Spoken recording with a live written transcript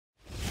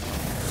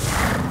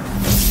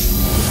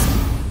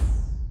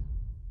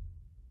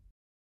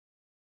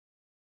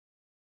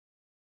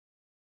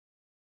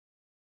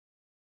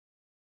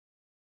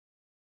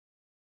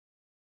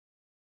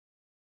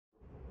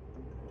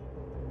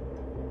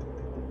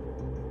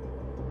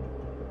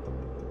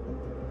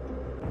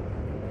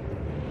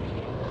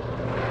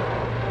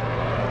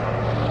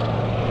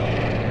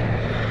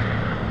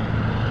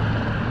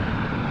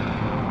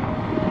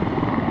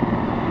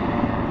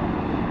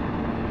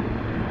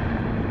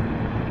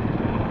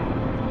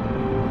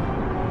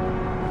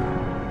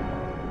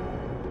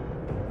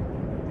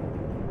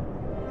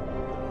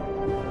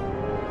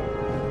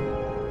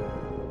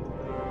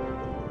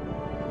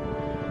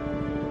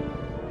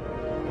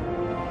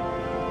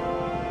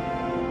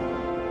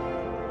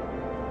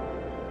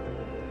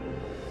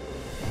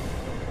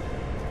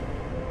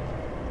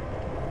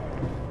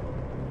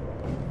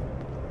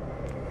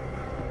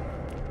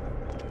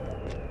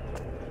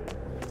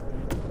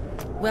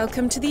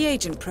Welcome to the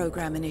Agent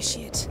Program,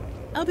 Initiate.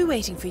 I'll be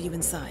waiting for you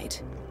inside.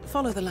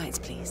 Follow the lights,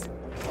 please.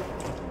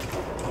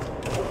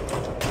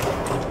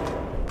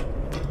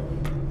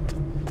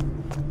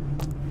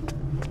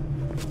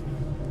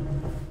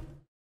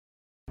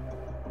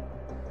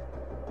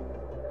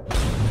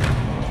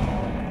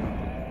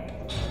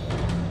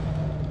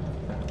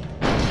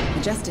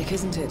 Majestic,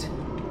 isn't it?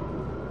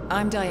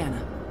 I'm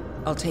Diana.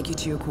 I'll take you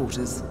to your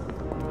quarters.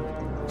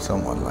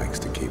 Someone likes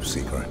to keep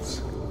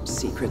secrets.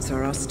 Secrets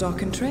are our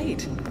stock and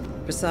trade.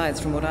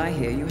 Besides, from what I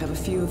hear, you have a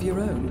few of your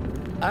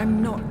own.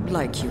 I'm not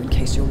like you, in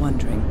case you're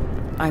wondering.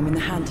 I'm in the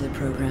Handler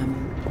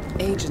program.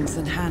 Agents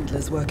and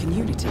handlers work in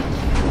unity.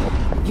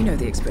 You know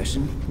the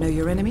expression, know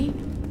your enemy?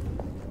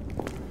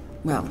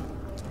 Well,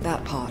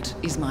 that part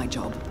is my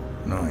job.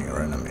 Knowing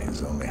your enemy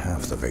is only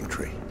half the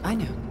victory. I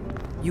know.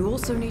 You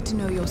also need to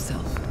know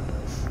yourself.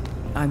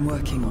 I'm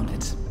working on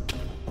it.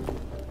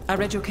 I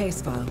read your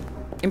case file.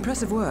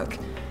 Impressive work.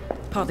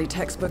 Partly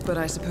textbook, but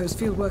I suppose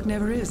fieldwork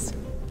never is.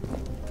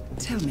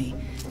 Tell me,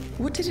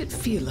 what did it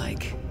feel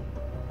like,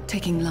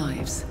 taking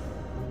lives?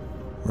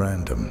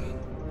 Random.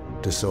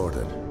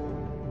 Disordered.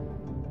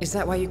 Is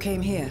that why you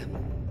came here?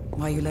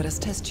 Why you let us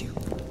test you?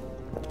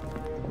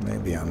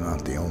 Maybe I'm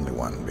not the only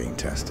one being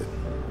tested.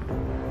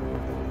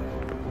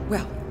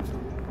 Well,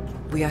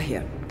 we are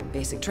here.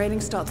 Basic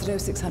training starts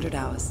at 0600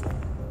 hours.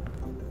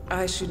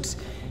 I should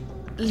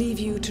leave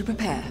you to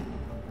prepare.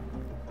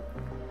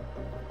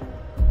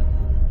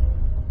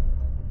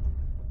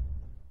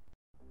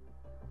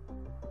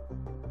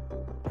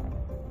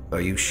 Are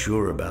you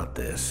sure about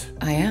this?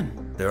 I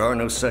am. There are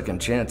no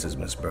second chances,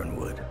 Miss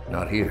Burnwood.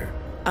 Not here.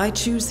 I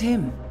choose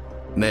him.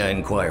 May I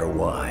inquire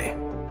why?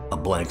 A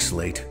blank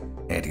slate?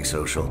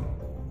 Antisocial?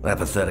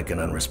 Apathetic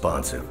and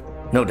unresponsive?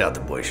 No doubt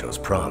the boy shows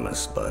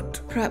promise, but...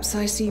 Perhaps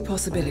I see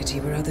possibility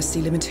where others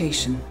see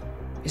limitation.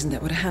 Isn't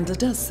that what a handler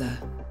does, sir?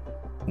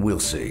 We'll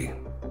see.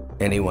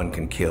 Anyone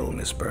can kill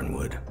Miss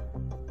Burnwood.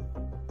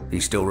 He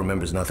still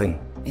remembers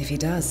nothing? If he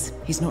does,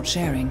 he's not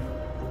sharing.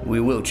 We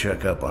will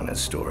check up on his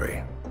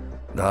story.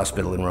 The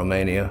hospital in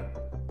Romania.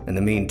 In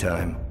the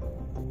meantime,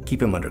 keep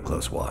him under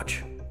close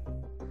watch.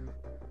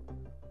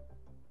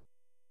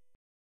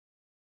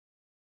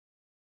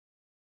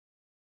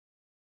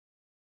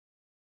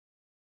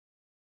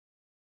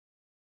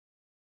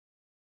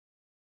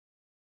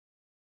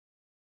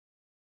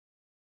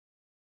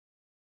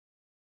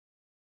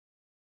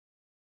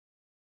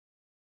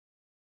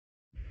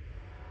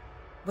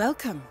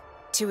 Welcome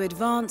to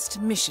Advanced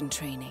Mission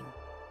Training.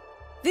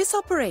 This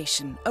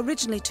operation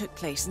originally took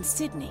place in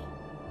Sydney.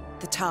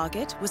 The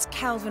target was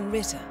Calvin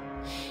Ritter,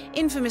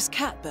 infamous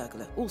cat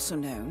burglar, also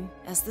known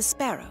as the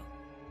Sparrow.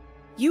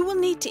 You will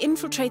need to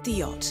infiltrate the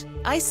yacht,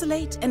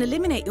 isolate and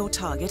eliminate your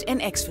target,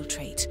 and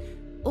exfiltrate,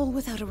 all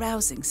without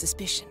arousing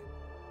suspicion.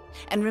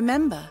 And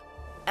remember,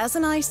 as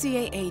an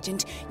ICA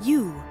agent,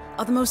 you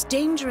are the most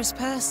dangerous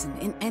person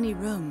in any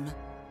room.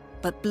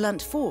 But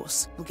blunt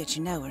force will get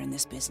you nowhere in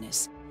this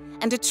business.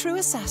 And a true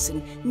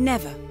assassin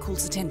never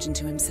calls attention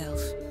to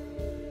himself.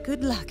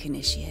 Good luck,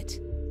 Initiate.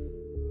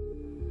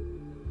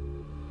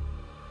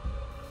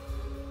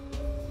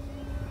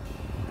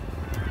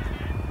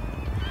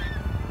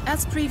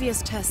 As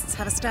previous tests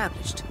have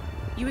established,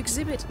 you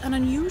exhibit an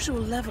unusual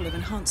level of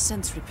enhanced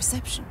sensory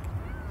perception.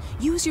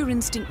 Use your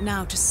instinct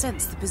now to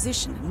sense the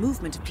position and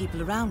movement of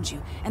people around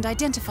you and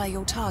identify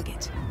your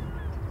target.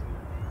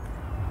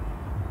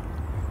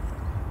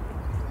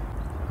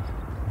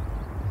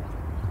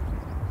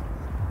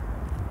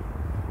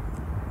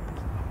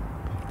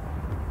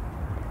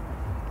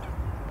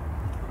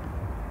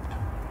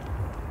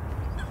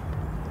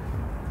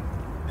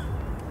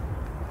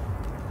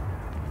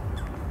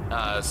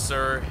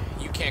 Sir,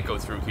 you can't go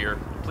through here.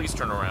 Please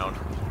turn around.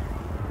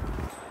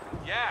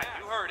 Yeah,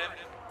 you heard him.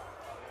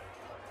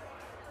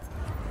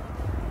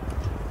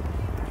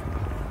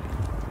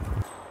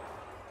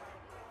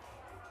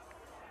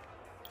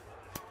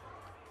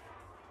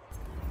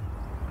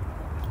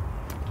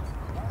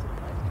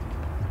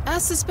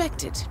 As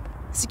suspected,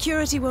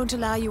 security won't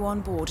allow you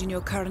on board in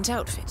your current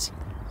outfit.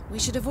 We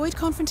should avoid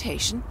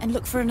confrontation and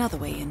look for another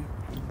way in.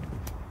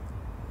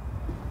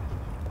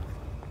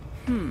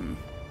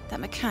 That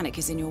mechanic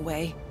is in your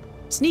way.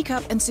 Sneak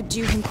up and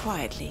subdue him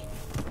quietly.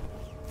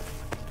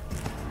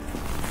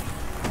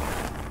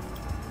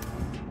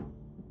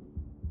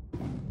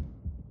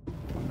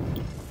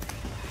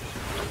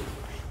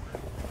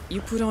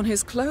 You put on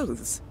his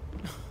clothes.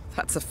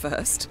 That's a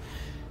first.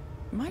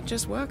 Might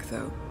just work,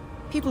 though.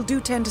 People do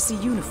tend to see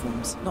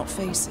uniforms, not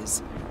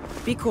faces.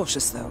 Be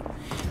cautious, though.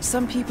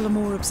 Some people are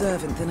more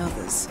observant than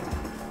others.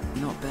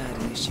 Not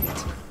bad,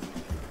 Initiate.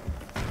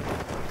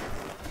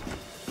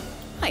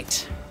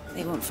 Right.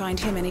 They won't find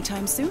him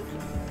anytime soon.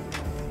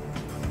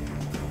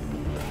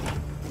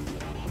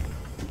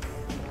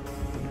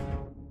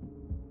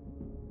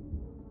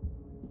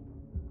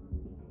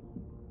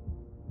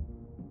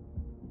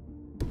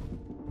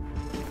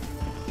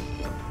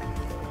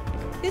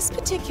 This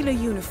particular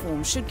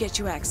uniform should get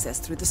you access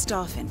through the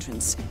staff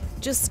entrance.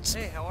 Just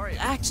Hey, how are you?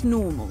 act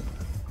normal.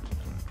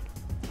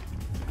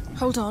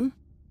 Hold on.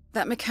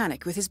 That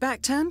mechanic with his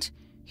back turned?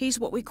 He's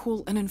what we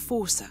call an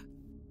enforcer.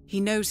 He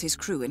knows his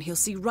crew and he'll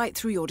see right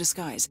through your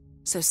disguise,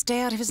 so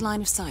stay out of his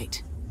line of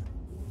sight.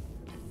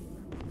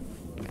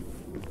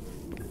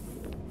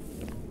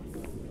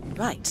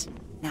 Right,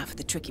 now for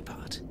the tricky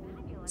part.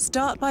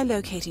 Start by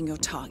locating your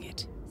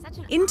target.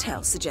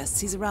 Intel suggests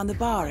he's around the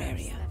bar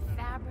area.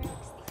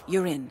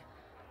 You're in.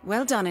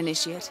 Well done,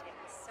 Initiate.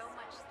 So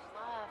much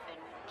love and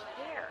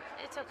care.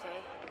 It's okay.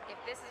 If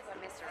this is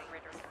what Mr.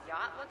 Ritter's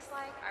yacht looks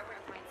like, I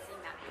wouldn't mind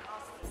seeing that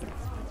house.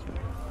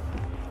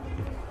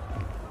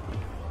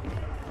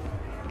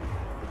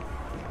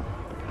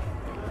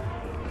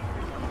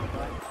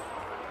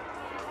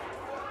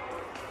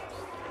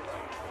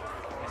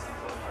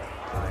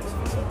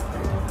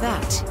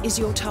 That is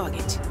your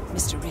target,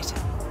 Mr. Ritter.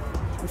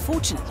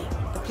 Unfortunately,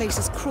 the place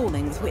is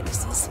crawling with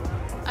witnesses.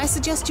 I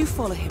suggest you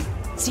follow him,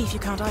 see if you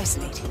can't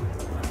isolate him.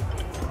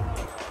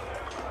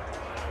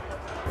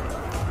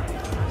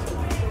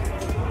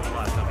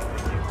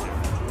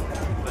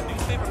 But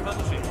newspaper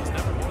publishing was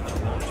never more than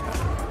a launch pad.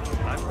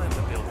 I plan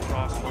to build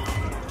crossroads.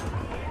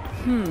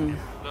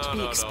 To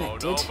be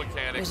expected.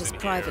 Ritter's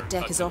private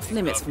deck is off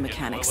limits for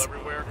mechanics.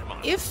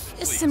 If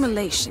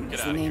assimilation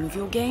is the name of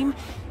your game,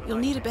 you'll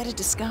need a better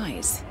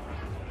disguise.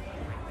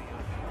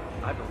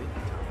 I believe you,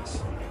 Thomas.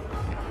 In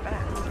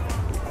fact,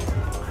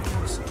 I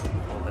know some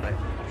people that I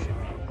think you should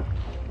meet.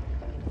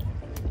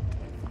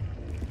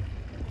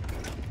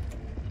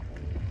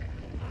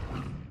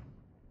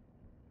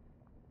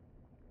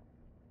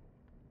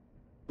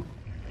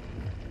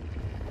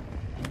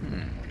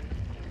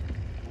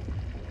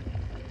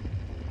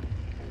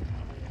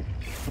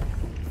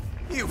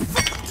 You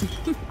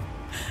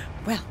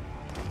Well,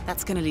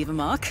 that's gonna leave a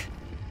mark.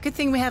 Good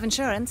thing we have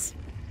insurance.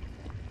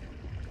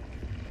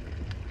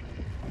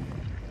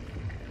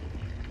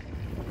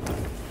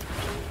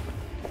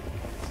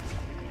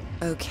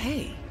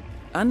 Okay.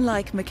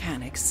 Unlike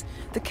mechanics,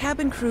 the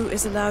cabin crew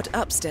is allowed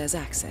upstairs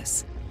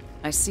access.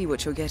 I see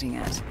what you're getting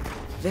at.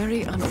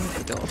 Very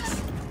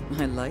unorthodox.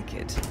 I like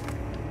it.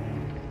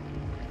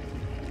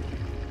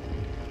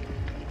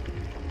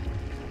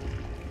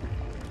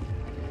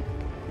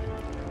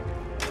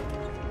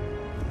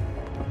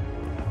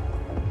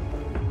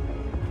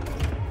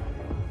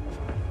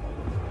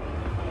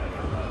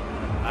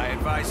 I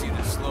advise you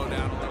to slow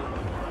down a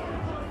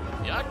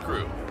little. Yacht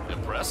crew.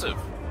 Impressive.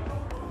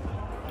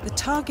 The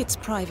target's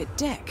private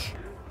deck.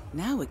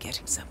 Now we're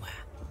getting somewhere.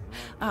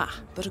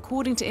 Ah, but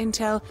according to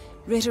Intel,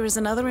 Ritter is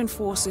another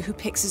enforcer who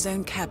picks his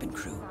own cabin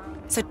crew.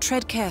 So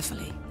tread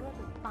carefully.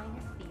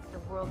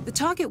 The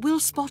target will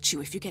spot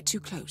you if you get too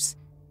close.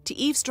 To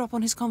eavesdrop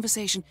on his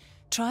conversation,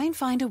 try and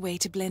find a way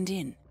to blend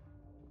in.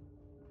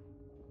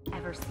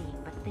 Ever seen,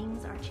 but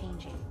things are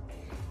changing.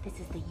 This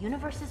is the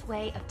universe's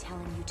way of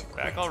telling you to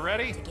quit. Back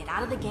already? To get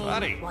out of the game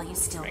Buddy, while you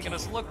still making can.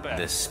 us look bad.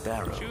 The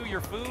sparrow Chew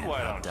your food, why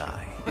cannot don't you?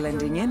 die.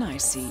 Blending in, I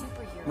see.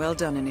 Well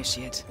done,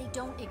 Initiate. They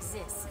don't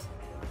exist.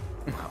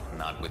 Well,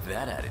 not with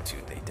that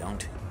attitude, they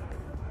don't.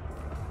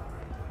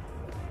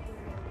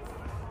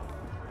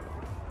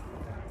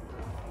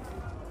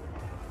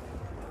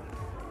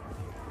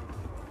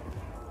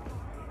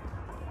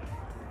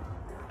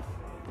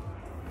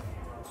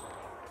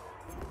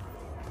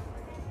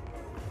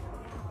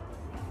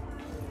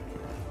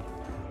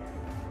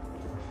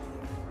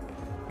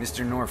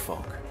 Mr.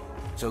 Norfolk,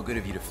 so good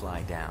of you to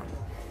fly down.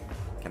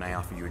 Can I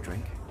offer you a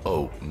drink?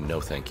 Oh,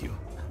 no thank you.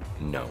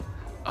 No.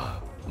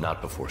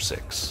 Not before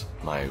 6.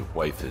 My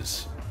wife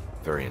is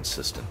very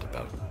insistent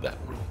about that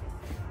rule.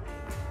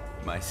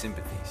 My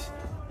sympathies.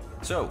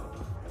 So,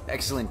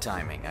 excellent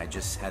timing. I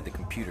just had the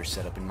computer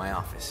set up in my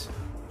office.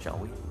 Shall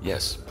we?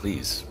 Yes,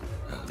 please,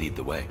 lead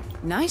the way.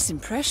 Nice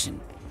impression.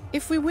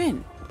 If we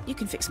win, you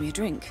can fix me a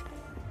drink.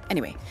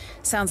 Anyway,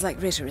 sounds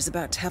like Ritter is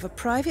about to have a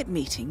private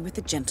meeting with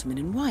the gentleman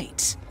in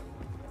white.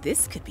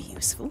 This could be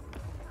useful.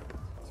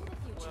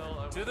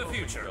 To the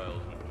future.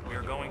 We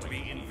are going to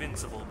be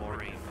invincible,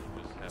 Maureen.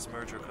 This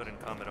merger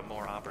couldn't come at a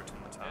more opportune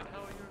time.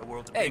 The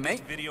world's biggest mate.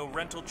 video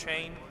rental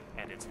chain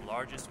and its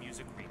largest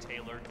music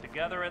retailer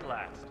together at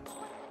last.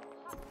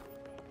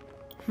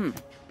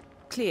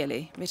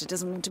 Clearly, Ritter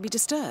doesn't want to be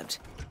disturbed.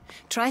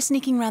 Try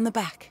sneaking round the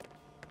back.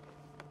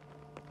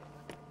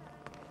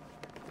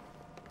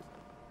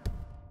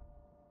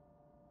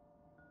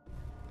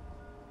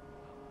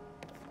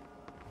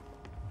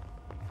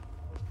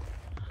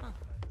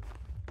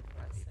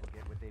 People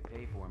get what they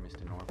pay for,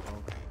 Mr.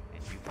 Norfolk,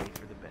 and you pay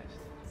for the best.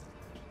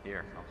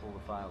 Here, I'll pull the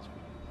files for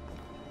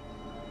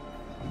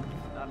you.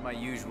 Not my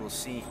usual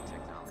scene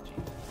technology.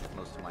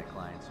 Most of my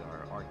clients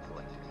are art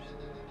collectors.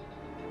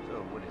 So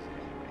what is it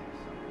anyway?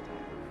 Some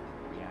type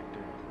of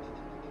reactor?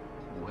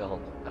 Well,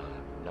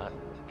 not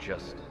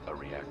just a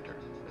reactor,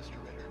 Mr.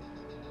 Ritter.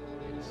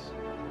 It's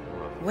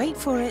more of Wait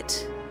for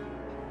it.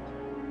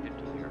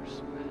 50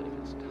 years ahead of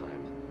its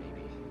time,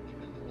 maybe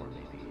even more,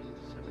 maybe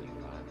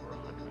 75 or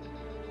 100.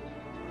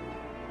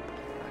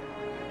 I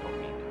don't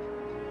mean to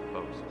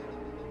boast, but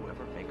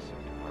whoever makes it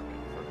to market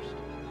first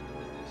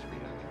with this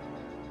reactor.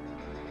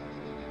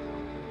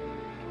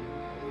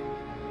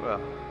 Well,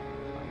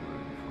 I'm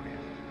rooting for you.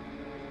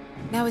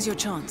 Now is your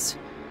chance.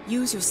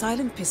 Use your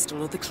silent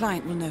pistol or the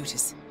client will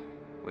notice.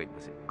 Wait,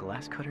 was it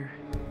glass cutter?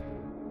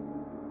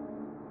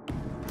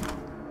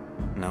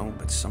 No,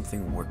 but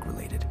something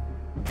work-related.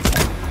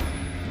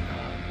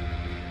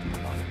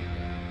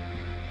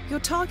 Your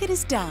target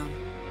is down.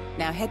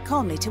 Now head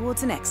calmly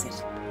towards an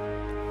exit.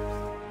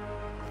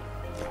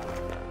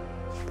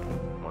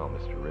 Well,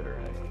 Mr. Ritter,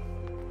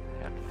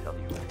 I have to tell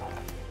you,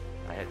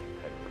 I had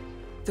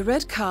competitors. The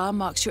red car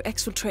marks your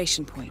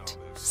exfiltration point.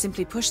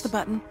 Simply push the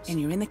button and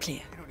you're in the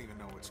clear. They don't even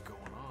know what's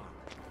going on.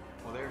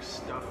 Well, there's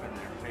stuff in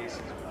their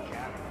faces with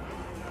Gavin.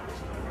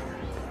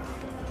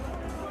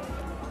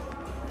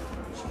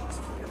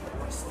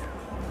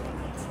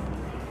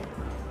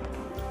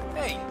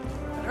 Hey,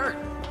 it hurt.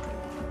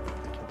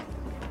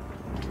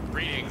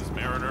 Greetings,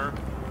 Mariner.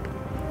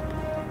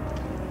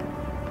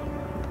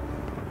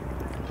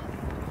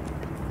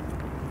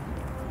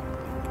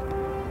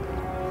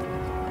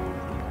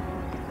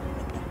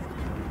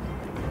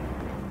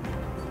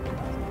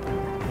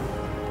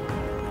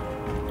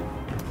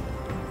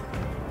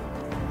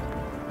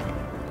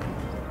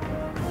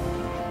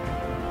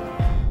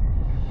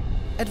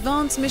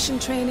 Advanced mission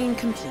training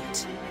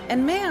complete.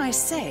 And may I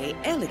say,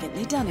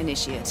 elegantly done,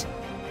 Initiate.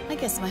 I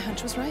guess my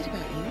hunch was right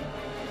about you.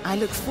 I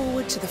look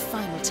forward to the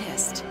final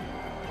test.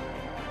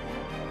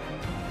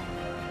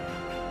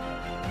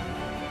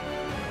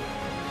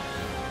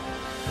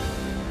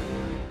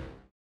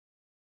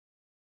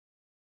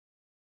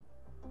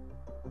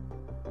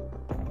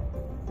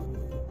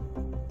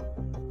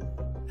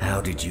 How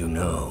did you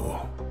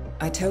know?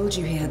 I told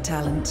you he had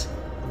talent.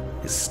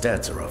 His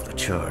stats are off the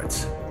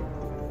charts.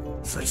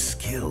 Such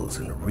skills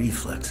and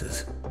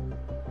reflexes.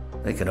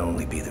 They can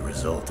only be the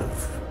result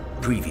of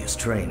previous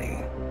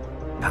training.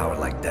 Power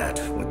like that,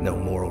 with no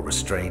moral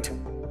restraint,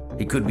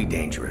 he could be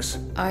dangerous.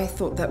 I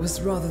thought that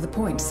was rather the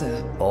point,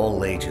 sir.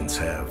 All agents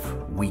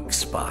have weak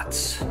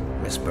spots,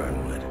 Miss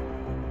Burnwood.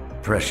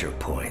 Pressure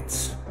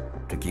points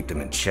to keep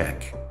them in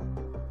check.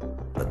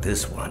 But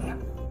this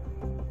one...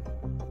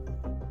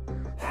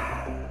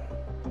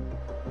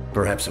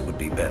 Perhaps it would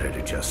be better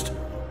to just...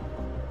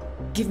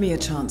 Give me a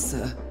chance,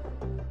 sir.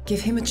 Give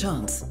him a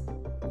chance.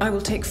 I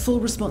will take full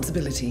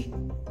responsibility.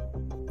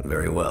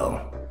 Very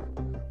well.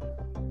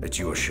 It's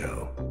your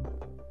show.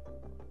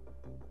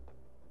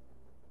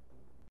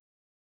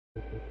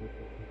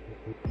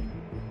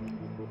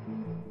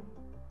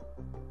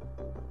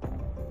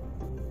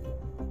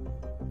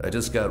 I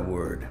just got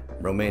word.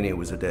 Romania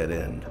was a dead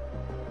end.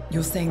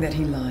 You're saying that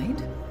he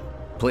lied?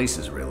 Place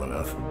is real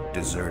enough.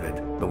 Deserted.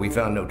 But we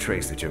found no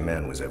trace that your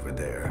man was ever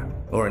there.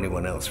 Or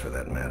anyone else for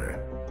that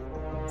matter.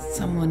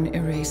 Someone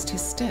erased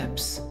his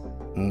steps.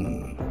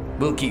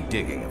 We'll keep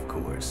digging, of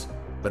course.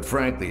 But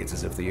frankly, it's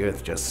as if the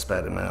Earth just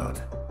spat him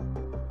out.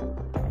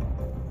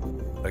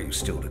 Are you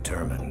still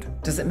determined?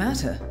 Does it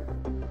matter?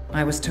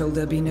 I was told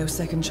there'd be no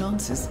second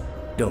chances.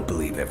 Don't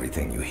believe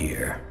everything you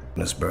hear,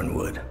 Miss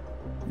Burnwood.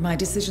 My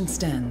decision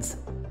stands.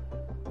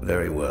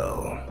 Very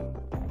well.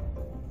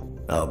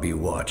 I'll be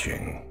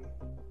watching.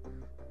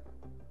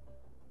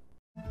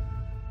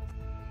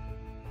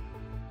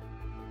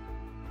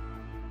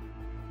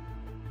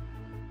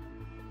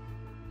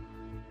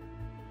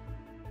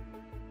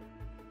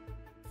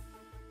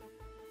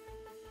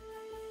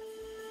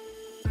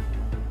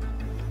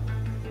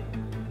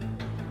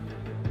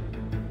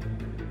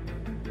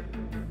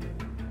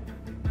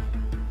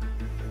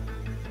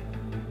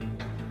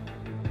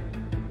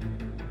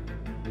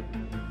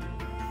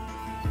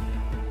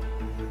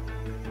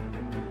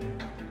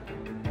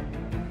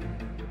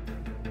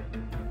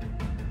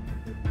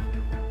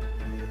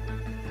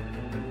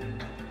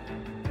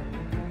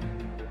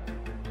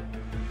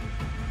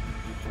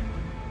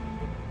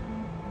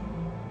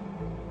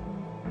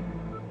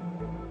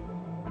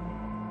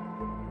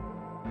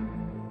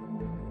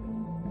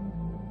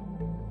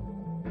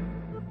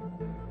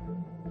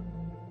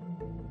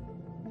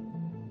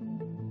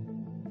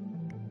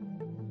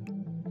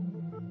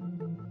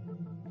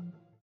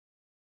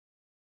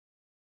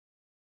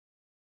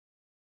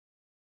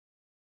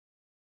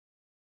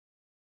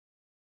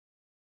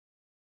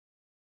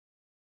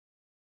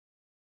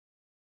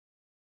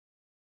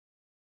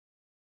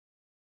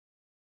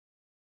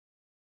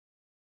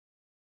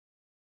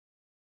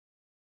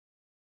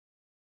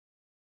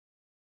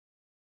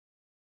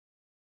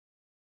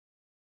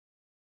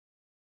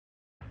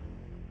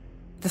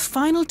 The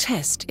final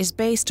test is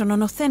based on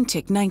an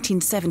authentic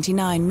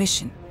 1979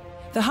 mission,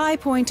 the high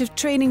point of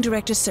training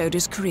director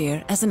Soda's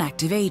career as an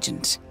active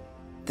agent.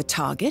 The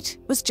target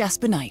was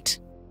Jasper Knight,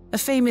 a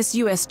famous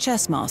US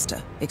chess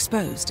master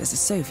exposed as a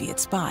Soviet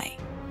spy.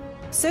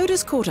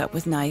 Soda's caught up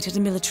with Knight at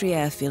a military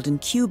airfield in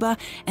Cuba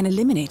and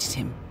eliminated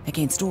him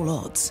against all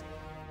odds.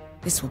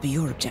 This will be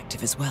your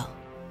objective as well.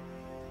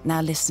 Now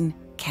listen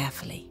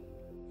carefully.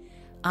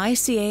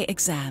 ICA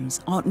exams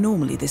aren't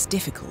normally this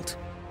difficult.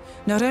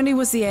 Not only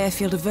was the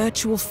airfield a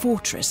virtual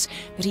fortress,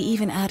 but he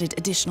even added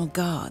additional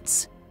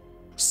guards.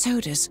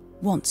 Sodas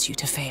wants you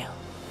to fail.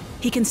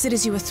 He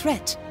considers you a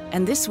threat,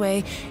 and this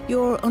way,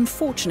 your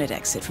unfortunate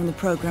exit from the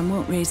program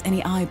won't raise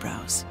any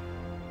eyebrows.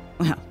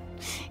 Well,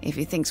 If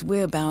he thinks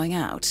we're bowing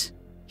out,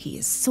 he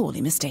is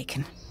sorely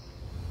mistaken.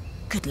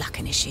 Good luck,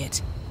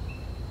 Initiate.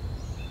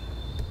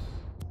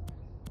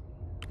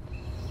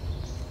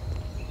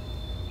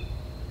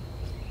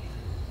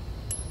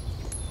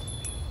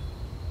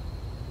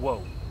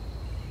 Whoa.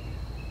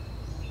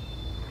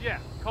 Yeah,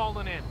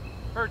 calling in.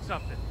 Heard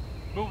something.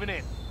 Moving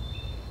in.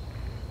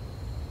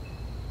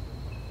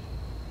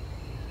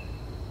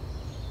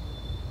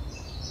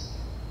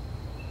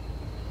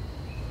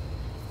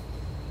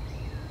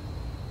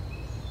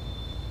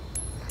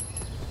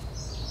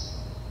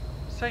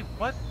 Say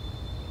what?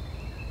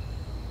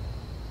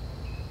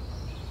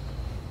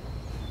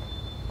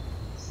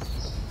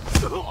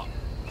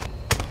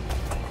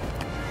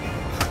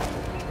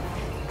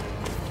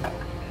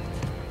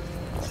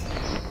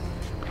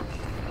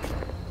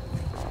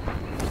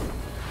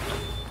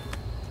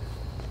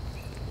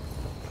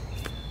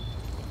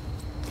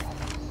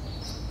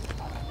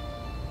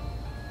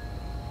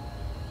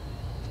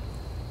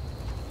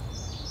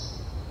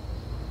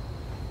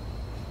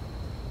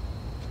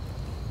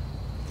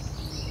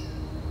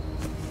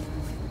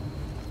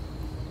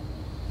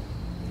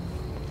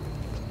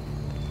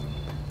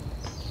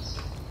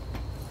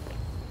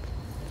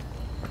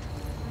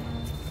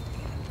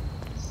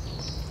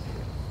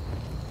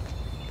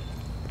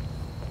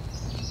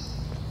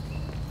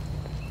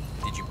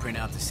 Did you print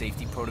out the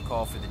safety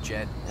protocol for the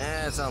jet?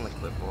 It's on the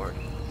clipboard.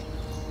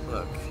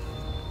 Look,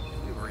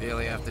 you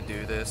really have to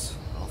do this,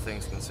 all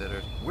things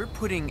considered. We're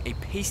putting a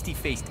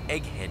pasty-faced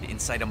egghead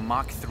inside a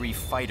Mach 3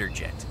 fighter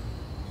jet.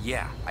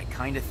 Yeah, I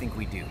kinda think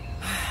we do.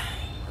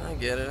 I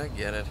get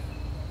it.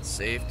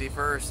 Safety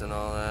first and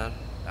all that.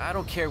 I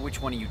don't care which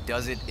one of you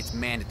does it, it's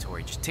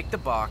mandatory. Just tick the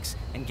box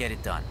and get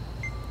it done.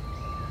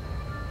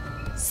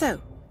 So,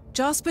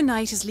 Jasper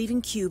Knight is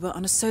leaving Cuba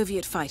on a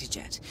Soviet fighter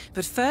jet,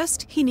 but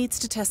first he needs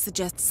to test the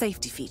jet's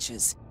safety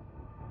features.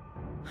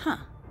 Huh.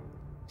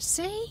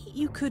 Say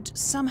you could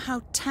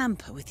somehow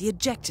tamper with the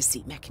ejector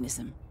seat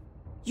mechanism.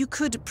 You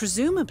could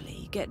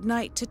presumably get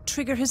Knight to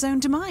trigger his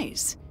own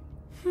demise.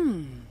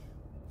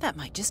 That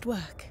might just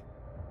work.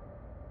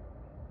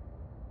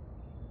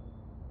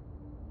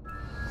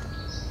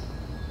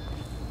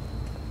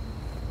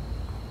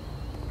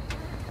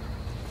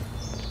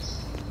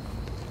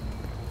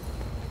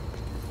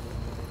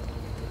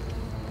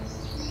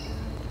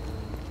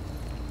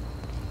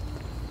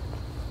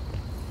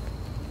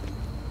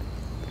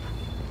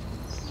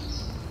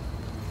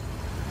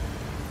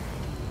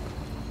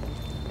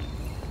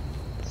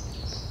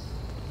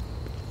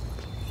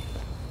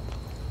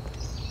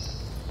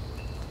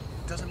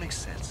 Doesn't make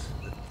sense.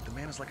 The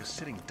man is like a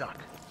sitting duck,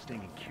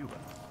 staying in Cuba.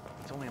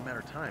 It's only a matter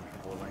of time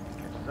before Langdon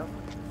catches up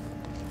with him.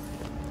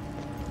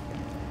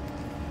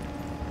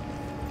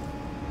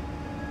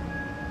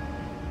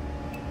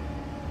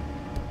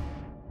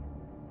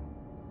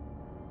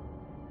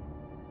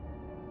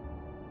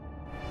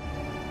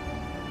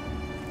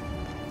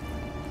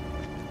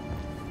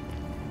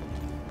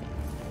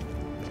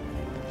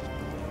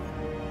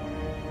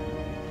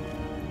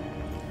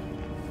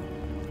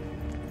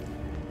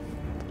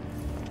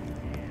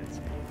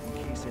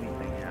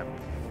 Anything happens.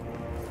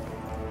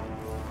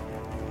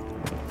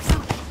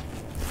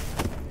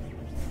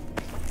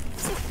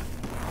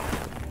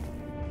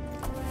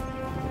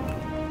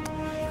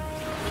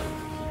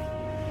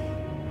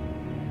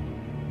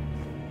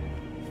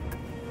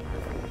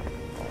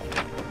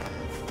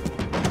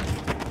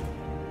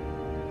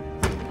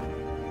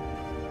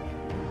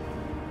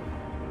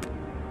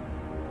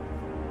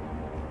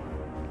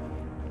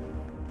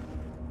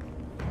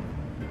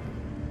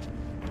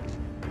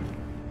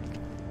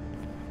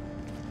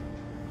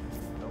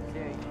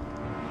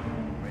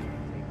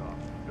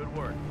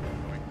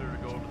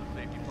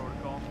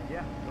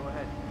 Yeah, go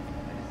ahead.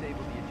 I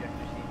disabled the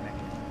ejector seat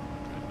mechanism.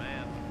 Good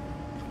man.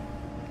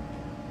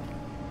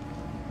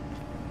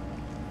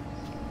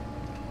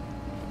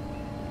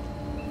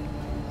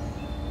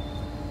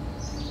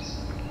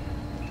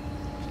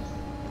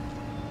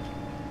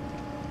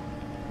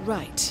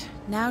 Right,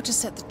 now to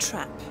set the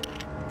trap.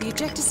 The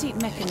ejector seat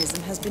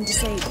mechanism has been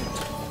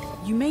disabled.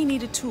 You may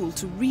need a tool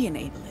to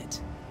re-enable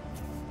it.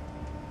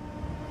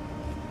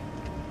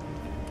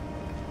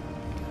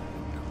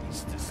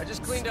 I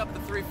just cleaned up the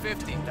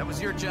 350. That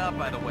was your job,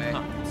 by the way.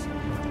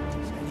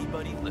 Does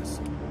anybody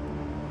listen?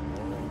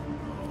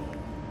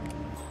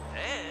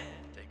 And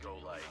they go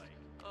like,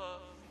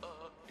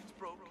 it's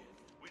broken.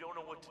 We don't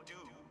know what to do.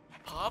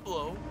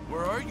 Pablo,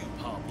 where are you,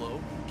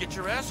 Pablo? Get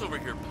your ass over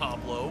here,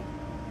 Pablo.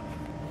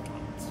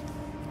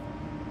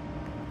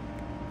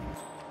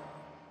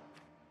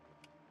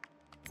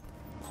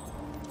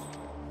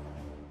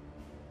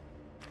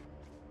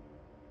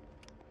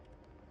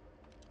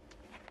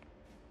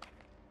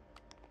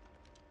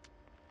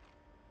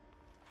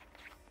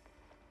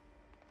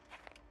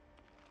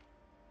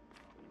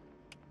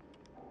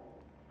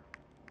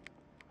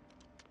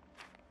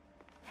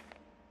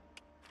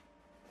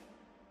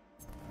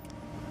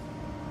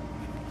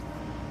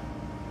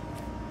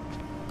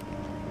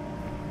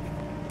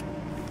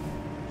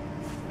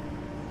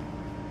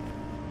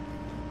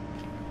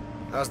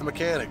 How's the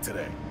mechanic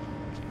today?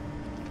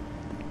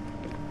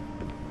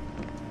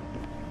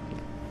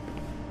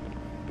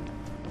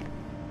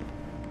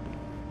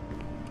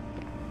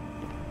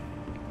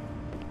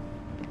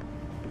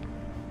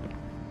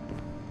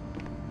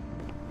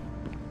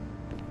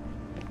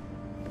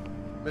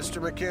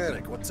 Mr.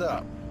 Mechanic, what's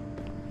up?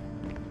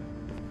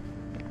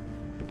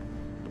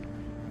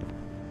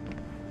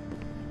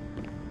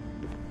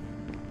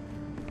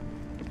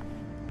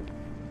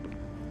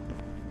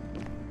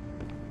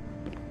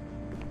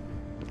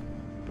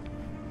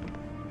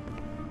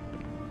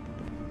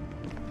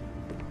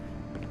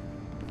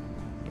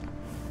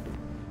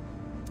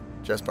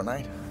 Jasper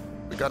Knight,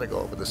 we gotta go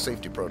over the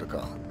safety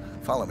protocol.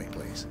 Follow me,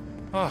 please.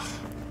 Ugh.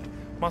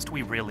 Must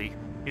we really?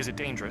 Is it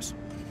dangerous?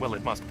 Well,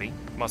 it must be,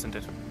 mustn't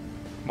it?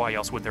 Why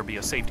else would there be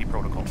a safety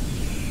protocol?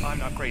 I'm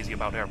not crazy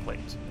about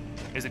airplanes.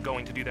 Is it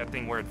going to do that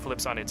thing where it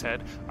flips on its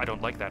head? I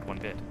don't like that one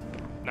bit.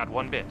 Not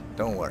one bit.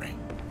 Don't worry.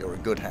 You're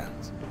in good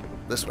hands.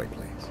 This way,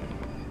 please.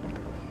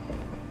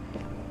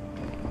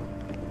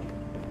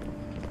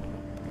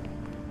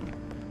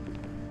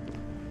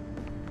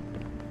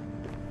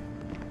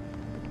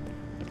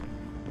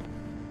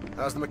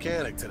 How's the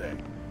mechanic today?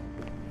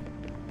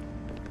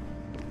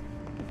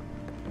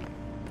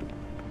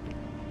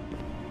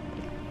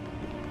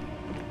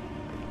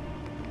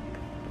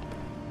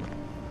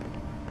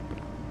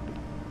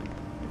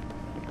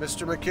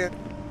 Mr. Mechanic.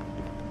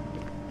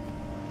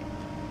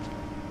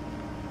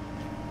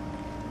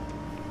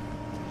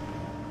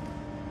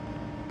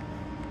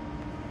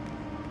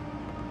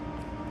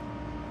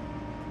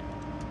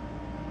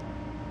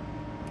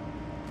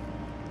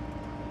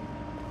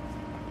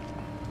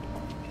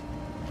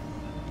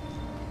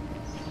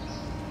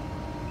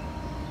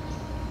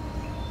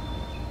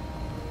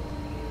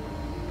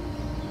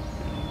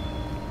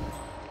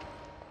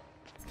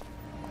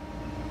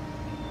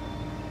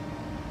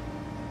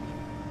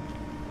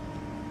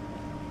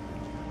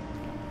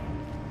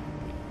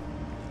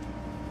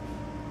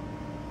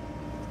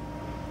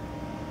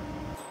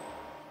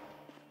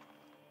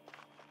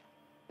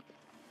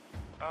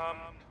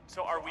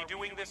 So are we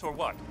doing this or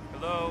what?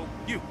 Hello?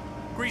 You,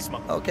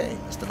 Greasemonk. Okay,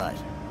 Mr. Knight.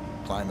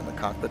 Climb in the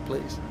cockpit,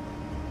 please.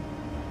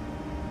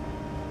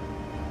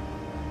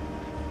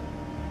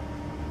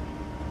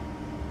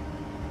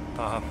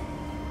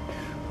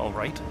 All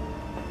right.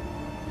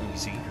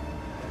 Easy.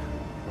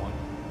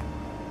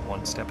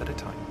 One step at a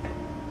time.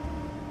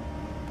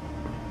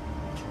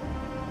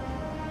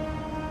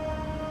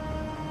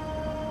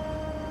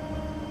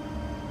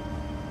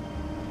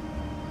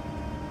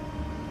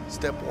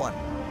 Step 1.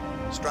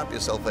 Strap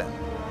yourself in.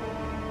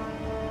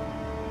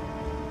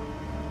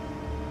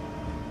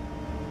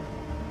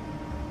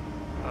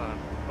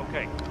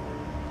 Okay.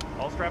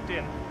 All strapped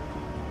in.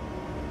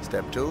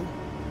 Step 2.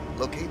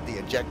 Locate the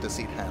ejector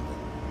seat handle.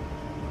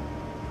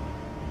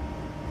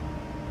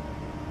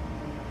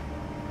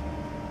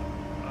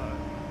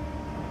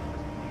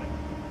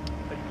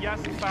 Yes,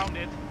 found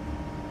it.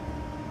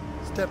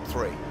 Step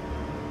 3.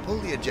 Pull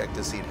the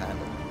ejector seat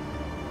handle.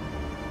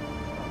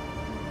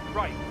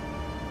 Right.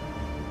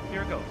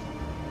 Here it goes.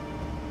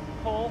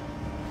 Pull.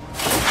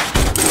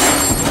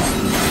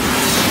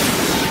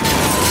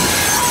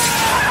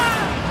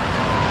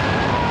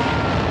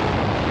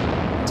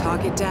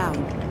 Target down.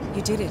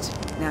 You did it.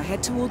 Now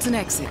head towards an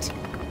exit.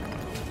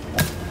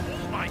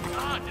 Oh my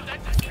god, did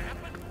that just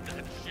happen?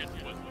 That shit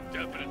was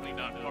definitely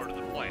not part of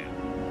the plan.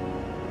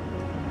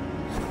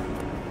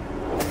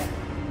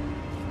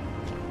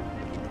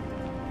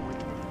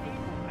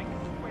 I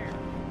swear,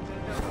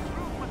 the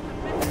roof must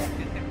have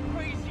been that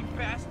crazy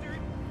bastard.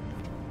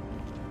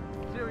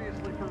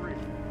 Seriously, for real.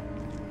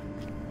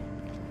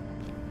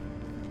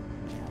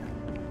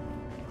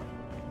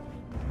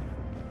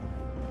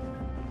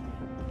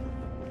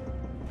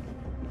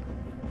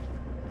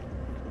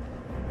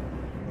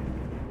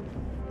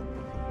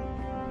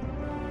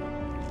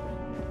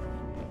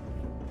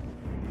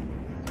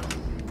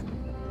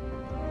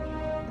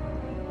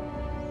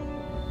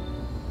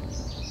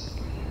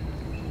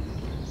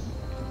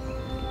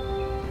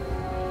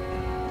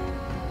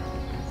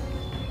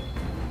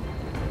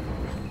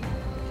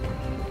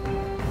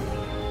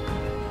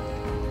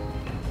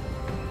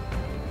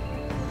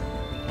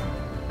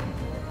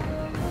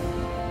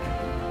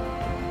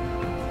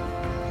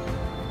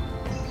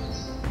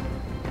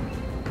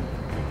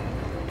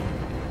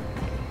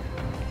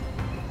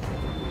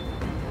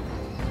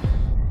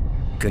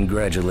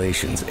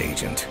 Congratulations,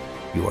 Agent.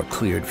 You are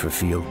cleared for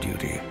field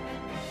duty.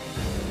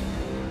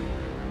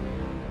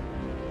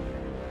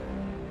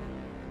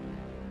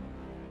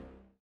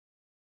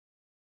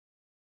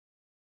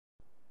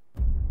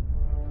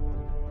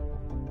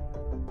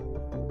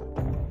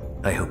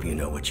 I hope you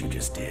know what you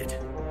just did.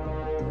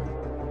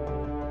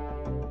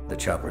 The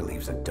chopper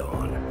leaves at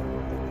dawn.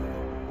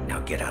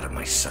 Now get out of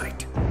my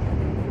sight.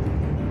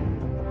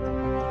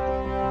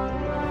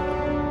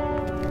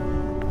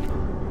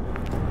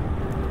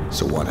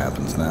 So what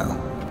happens now?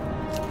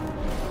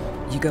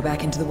 You go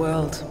back into the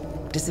world,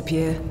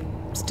 disappear,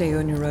 stay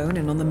on your own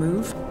and on the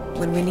move.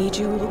 When we need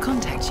you, we will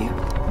contact you.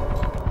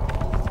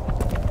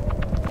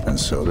 And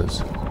so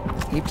does?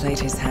 He played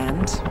his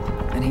hand,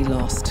 and he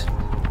lost.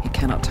 He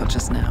cannot touch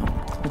us now.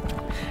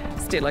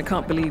 Still, I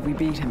can't believe we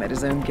beat him at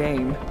his own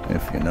game.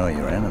 If you know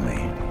your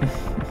enemy.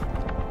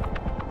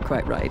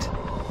 Quite right.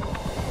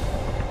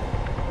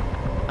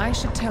 I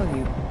should tell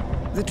you,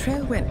 The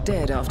trail went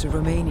dead after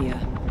Romania.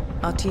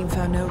 Our team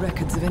found no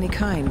records of any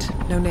kind.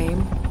 No name.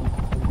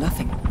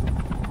 Nothing.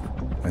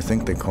 I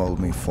think they called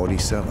me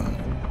 47.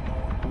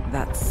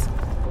 That's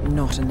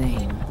not a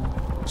name.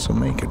 So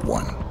make it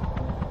one.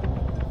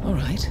 All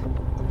right.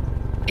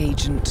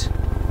 Agent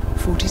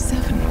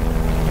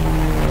 47.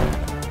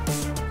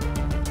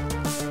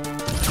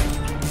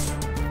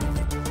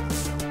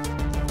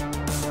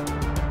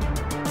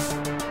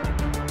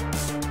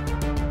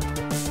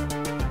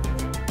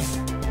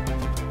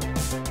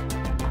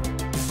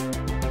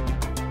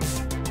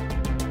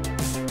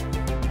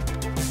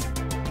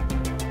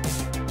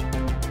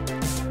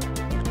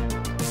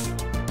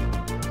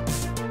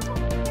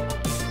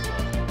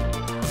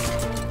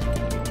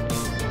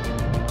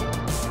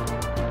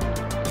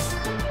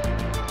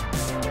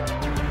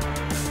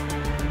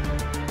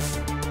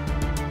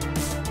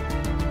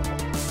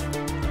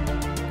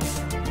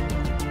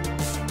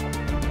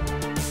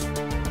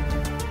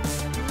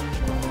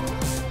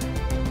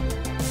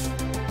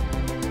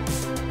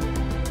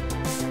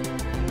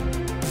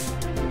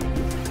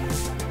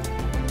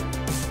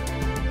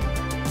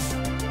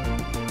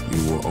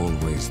 You were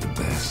always the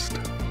best.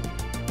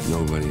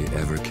 Nobody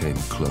ever came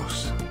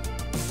close.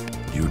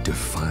 You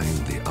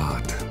defined the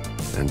art,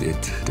 and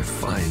it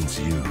defines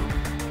you.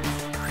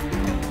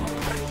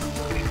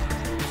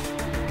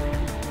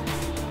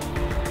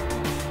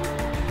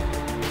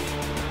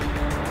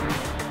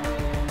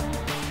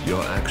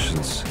 Your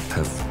actions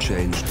have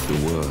changed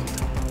the world.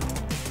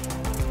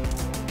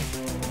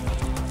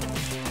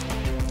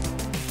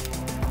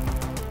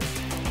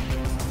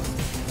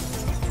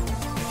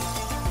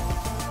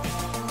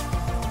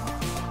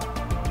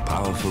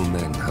 Powerful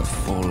men have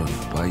fallen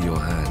by your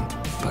hand,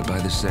 but by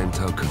the same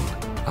token,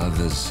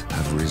 others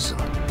have risen.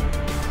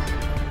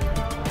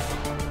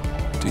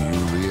 Do you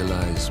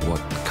realize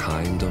what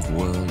kind of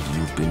world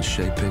you've been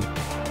shaping?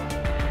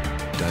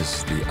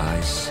 Does the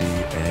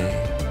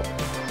ICA?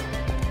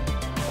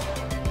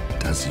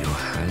 Does your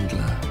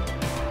handler?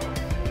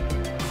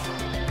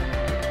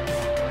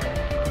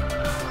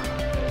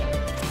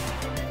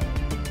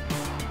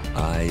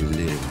 I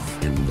live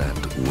in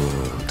that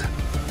world.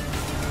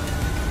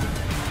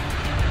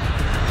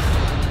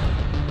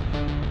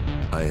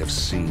 I have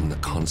seen the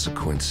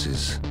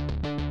consequences.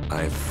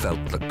 I have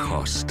felt the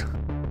cost.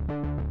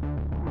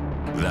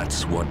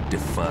 That's what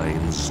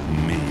defines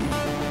me.